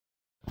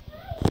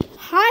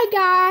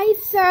Hi guys,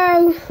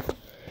 so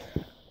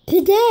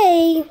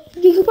today,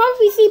 you can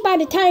probably see by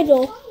the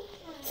title,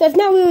 so it's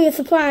not really a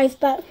surprise,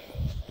 but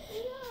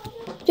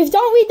just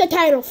don't read the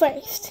title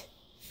first.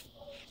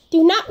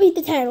 Do not read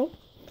the title.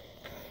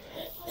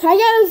 I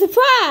got a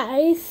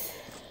surprise.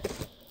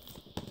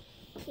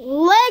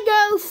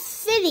 Lego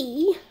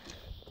City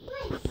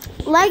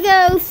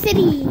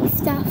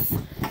stuff.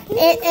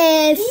 It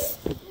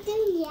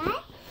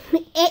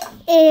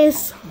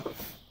is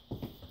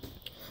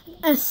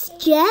a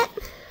jet.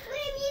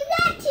 Mom, you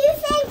got two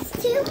things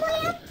too,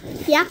 Mom?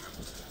 Yeah.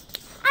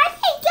 I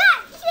got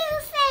two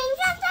things.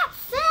 That's not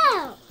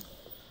fair.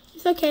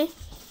 It's okay.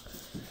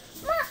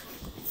 Mom,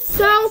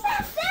 So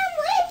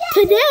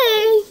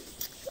today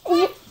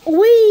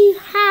we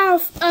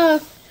have a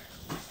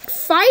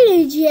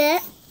fighter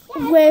jet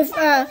with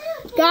a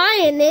guy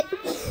in it,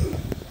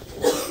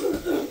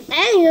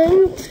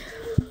 and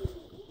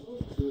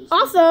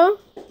also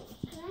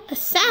a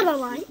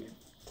satellite.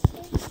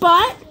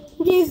 But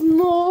there's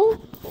more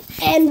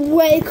and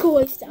way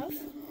cooler stuff.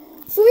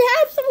 So we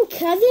have some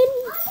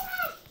cousins,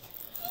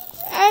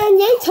 and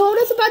they told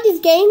us about this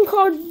game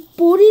called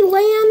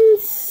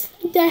Borderlands,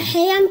 the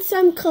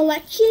Handsome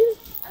Collection.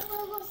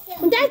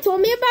 When Dad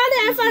told me about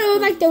it, I thought it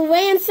was like the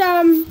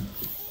Ransom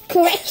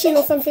Collection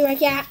or something like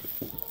that.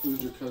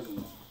 Who's your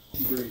cousin?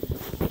 Bree.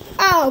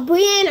 Oh,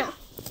 Brianna.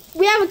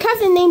 We have a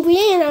cousin named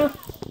Brianna.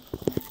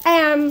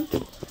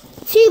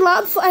 She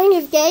loves playing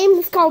this game.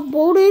 It's called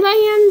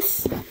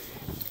Borderlands.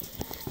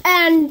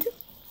 And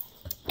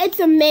it's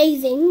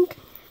amazing.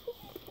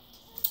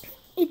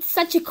 It's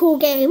such a cool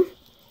game.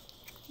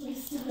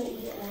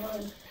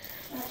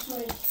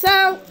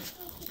 So,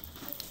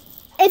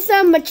 it's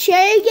a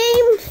mature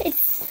game.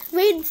 It's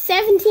rated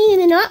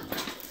 17 and up.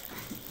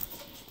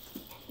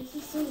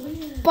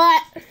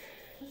 But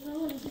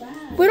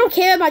we don't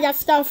care about that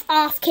stuff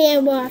off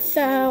camera,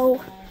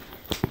 so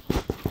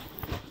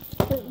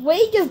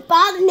we just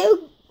bought a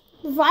new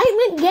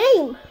violent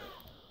game.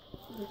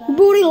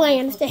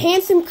 Borderlands, the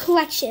Handsome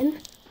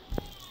Collection.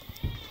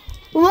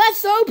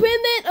 Let's open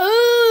it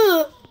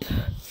up.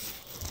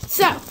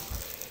 So,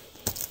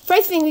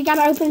 first thing we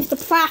gotta open is the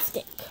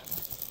plastic.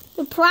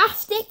 The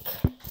plastic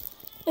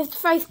is the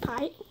first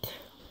part.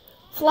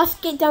 So let's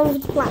get done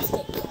with the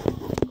plastic.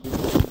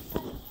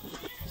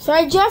 So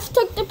I just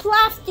took the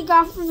plastic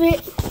off of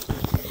it,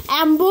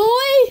 and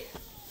boy,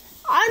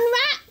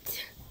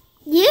 unwrapped.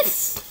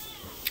 This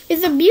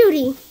is a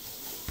beauty.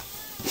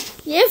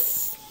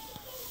 This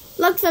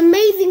looks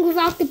amazing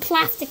without the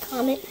plastic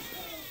on it.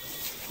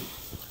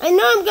 I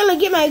know I'm gonna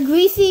get my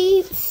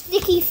greasy,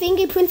 sticky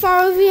fingerprints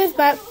all over this,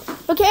 but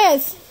who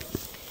cares?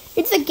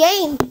 It's a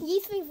game.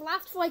 These things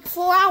last for like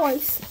 4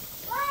 hours.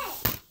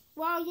 What?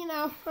 Well, you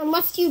know,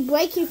 unless you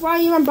break it while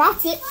you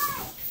unbox it.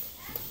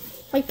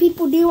 Like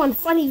people do on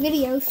funny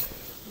videos.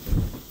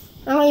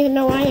 I don't even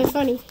know why they're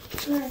funny.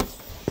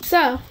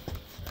 So,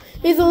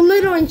 there's a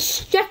little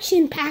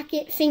instruction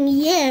packet thing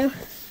here.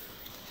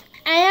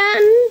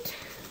 And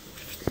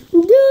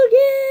the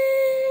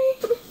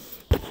game.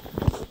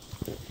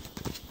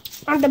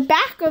 On the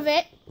back of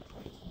it,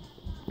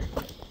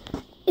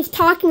 it's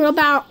talking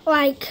about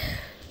like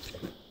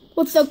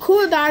what's so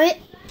cool about it,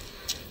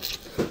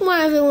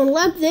 why everyone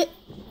loves it,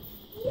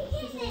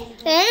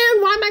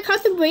 and why my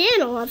cousin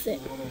Brianna loves it.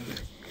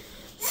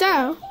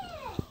 So,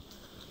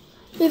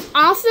 there's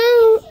also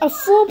a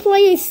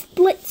 4-player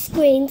split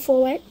screen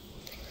for it.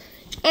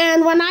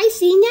 And when I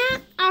seen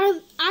that,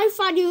 I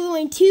thought there were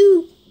only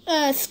 2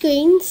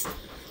 screens,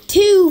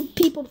 2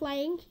 people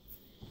playing.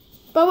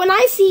 But when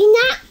I seen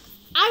that,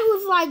 I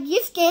was like,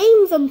 this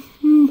game's a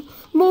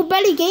more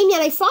better game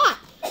than I thought.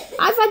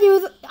 I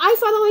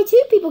thought only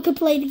 2 people could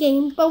play the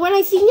game. But when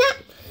I seen that,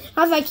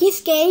 I was like, this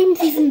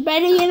game's even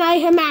better than I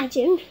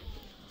imagined.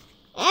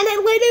 And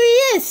it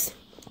literally is.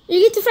 You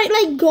get to fight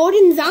like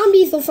golden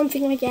zombies or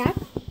something like that.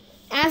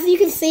 As you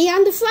can see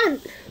on the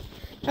front.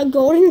 A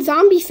golden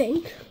zombie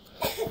thing.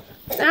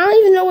 I don't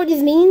even know what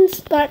this means,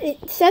 but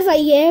it says right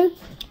here,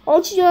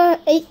 Ultra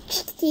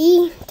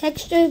HD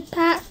texture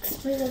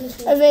packs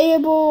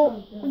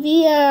available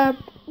via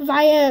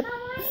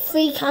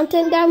free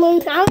content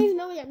download. I don't even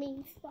know what that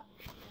means, but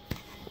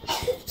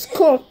it's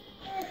cool.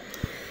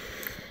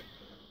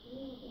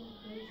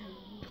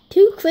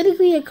 2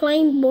 critically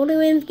acclaimed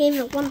Borderlands games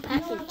in one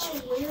package.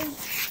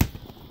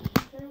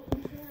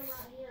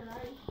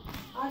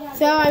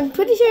 So I'm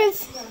pretty sure it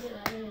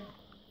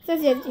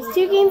says there's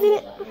 2 games in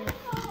it.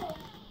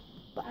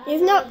 But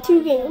there's not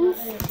 2 games.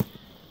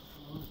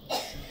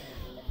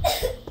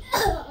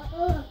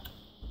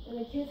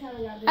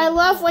 I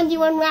love when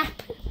you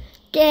unwrap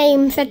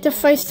games at the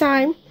first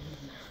time.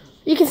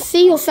 You can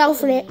see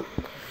yourself in it.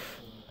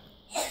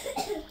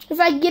 It's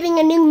like getting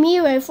a new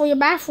mirror for your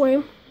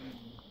bathroom.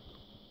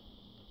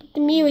 The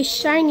mirror is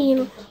shiny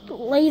and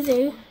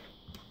laser. Guys,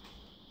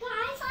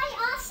 I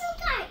also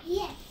got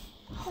this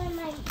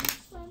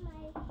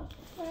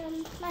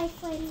from my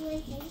friend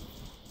Lizzie.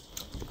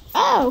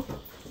 Oh.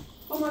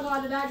 Oh my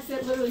god, the bag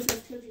literally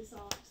says cookie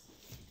sauce.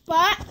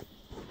 But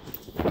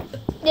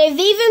there's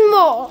even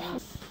more.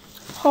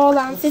 Hold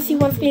on, Sissy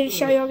wants me to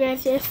show you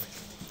guys this.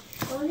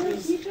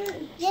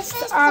 This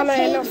is Oh, no,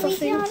 the no, cake we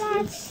something. got,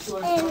 and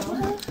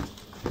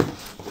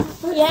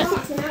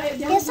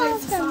Yeah. this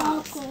one's the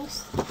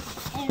locals.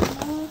 And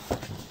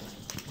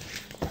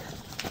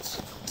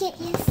get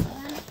this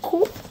one,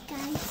 Cool.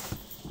 guys.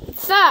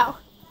 So,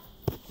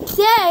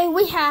 today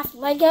we have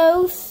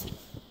Legos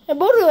and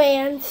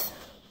Borderlands.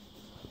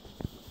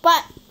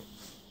 But,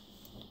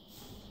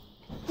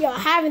 you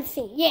haven't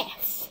seen,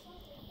 yes.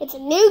 It's a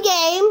new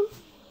game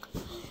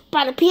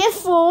by the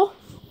PS4,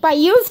 by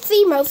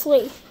UFC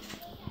mostly.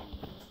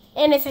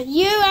 And it's a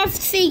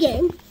UFC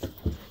game.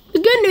 The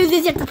good news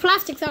is that the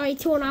plastic's already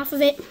torn off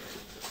of it.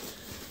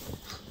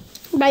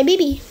 By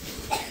BB.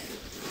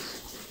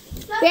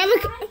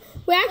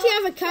 We actually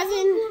have a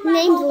cousin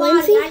named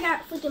Lindsay. I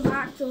got freaking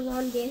boxes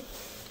on this.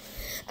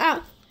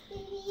 Oh.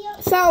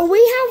 So we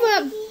have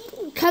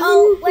a cousin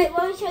Oh, wait,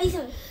 let me show you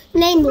something.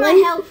 named My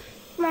Lindsay.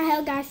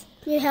 hair, guys.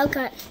 New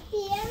haircut.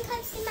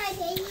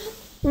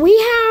 We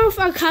have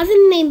a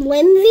cousin named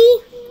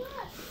Lindsay.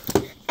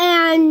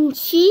 And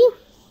she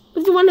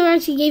was the one who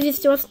actually gave this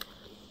to us.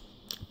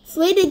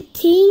 Slated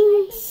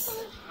teens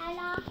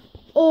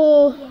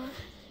or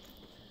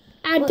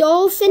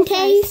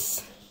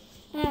adolescentes.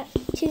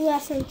 2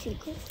 lesson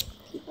people.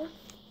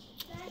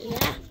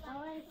 Yeah.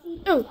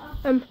 Oh,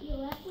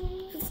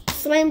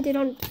 slammed it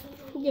on.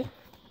 Yeah.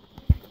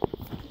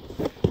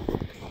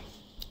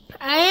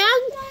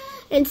 And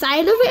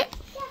inside of it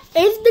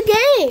is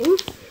the game.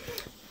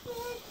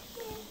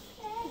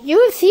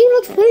 UFC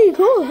looks pretty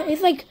cool.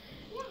 It's like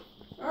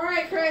All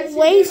right, Chris,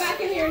 Waist. get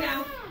back in here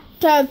now.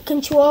 the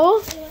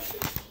control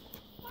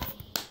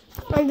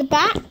on the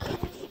back,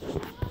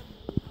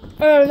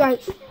 or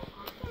like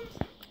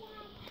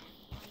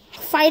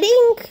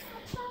fighting,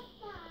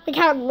 like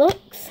how it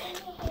looks,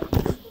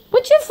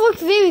 which just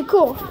looks very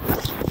cool.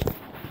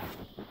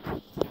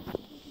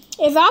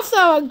 It's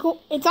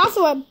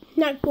also a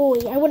not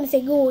goalie. I wouldn't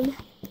say goalie.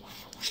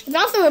 It's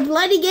also a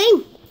bloody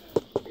game,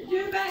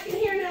 You're back in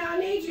here now. I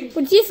need you.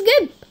 which is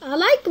good. I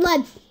like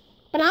blood,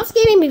 but not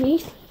scary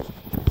movies.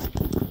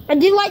 I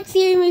do like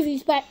scary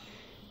movies, but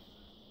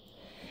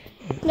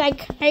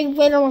like I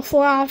rate them a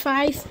 4 out of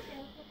 5.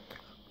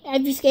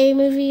 Every scary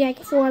movie, like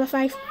a 4 out of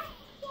 5.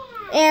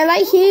 And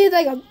right here is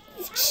like a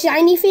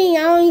shiny thing.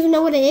 I don't even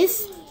know what it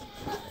is.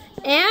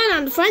 And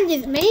on the front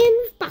is man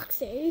with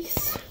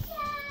boxers.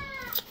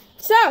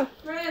 So,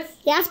 Chris.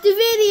 that's the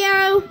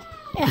video.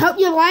 I hope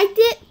you liked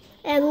it.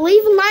 And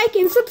leave a like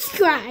and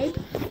subscribe.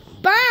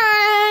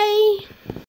 Bye!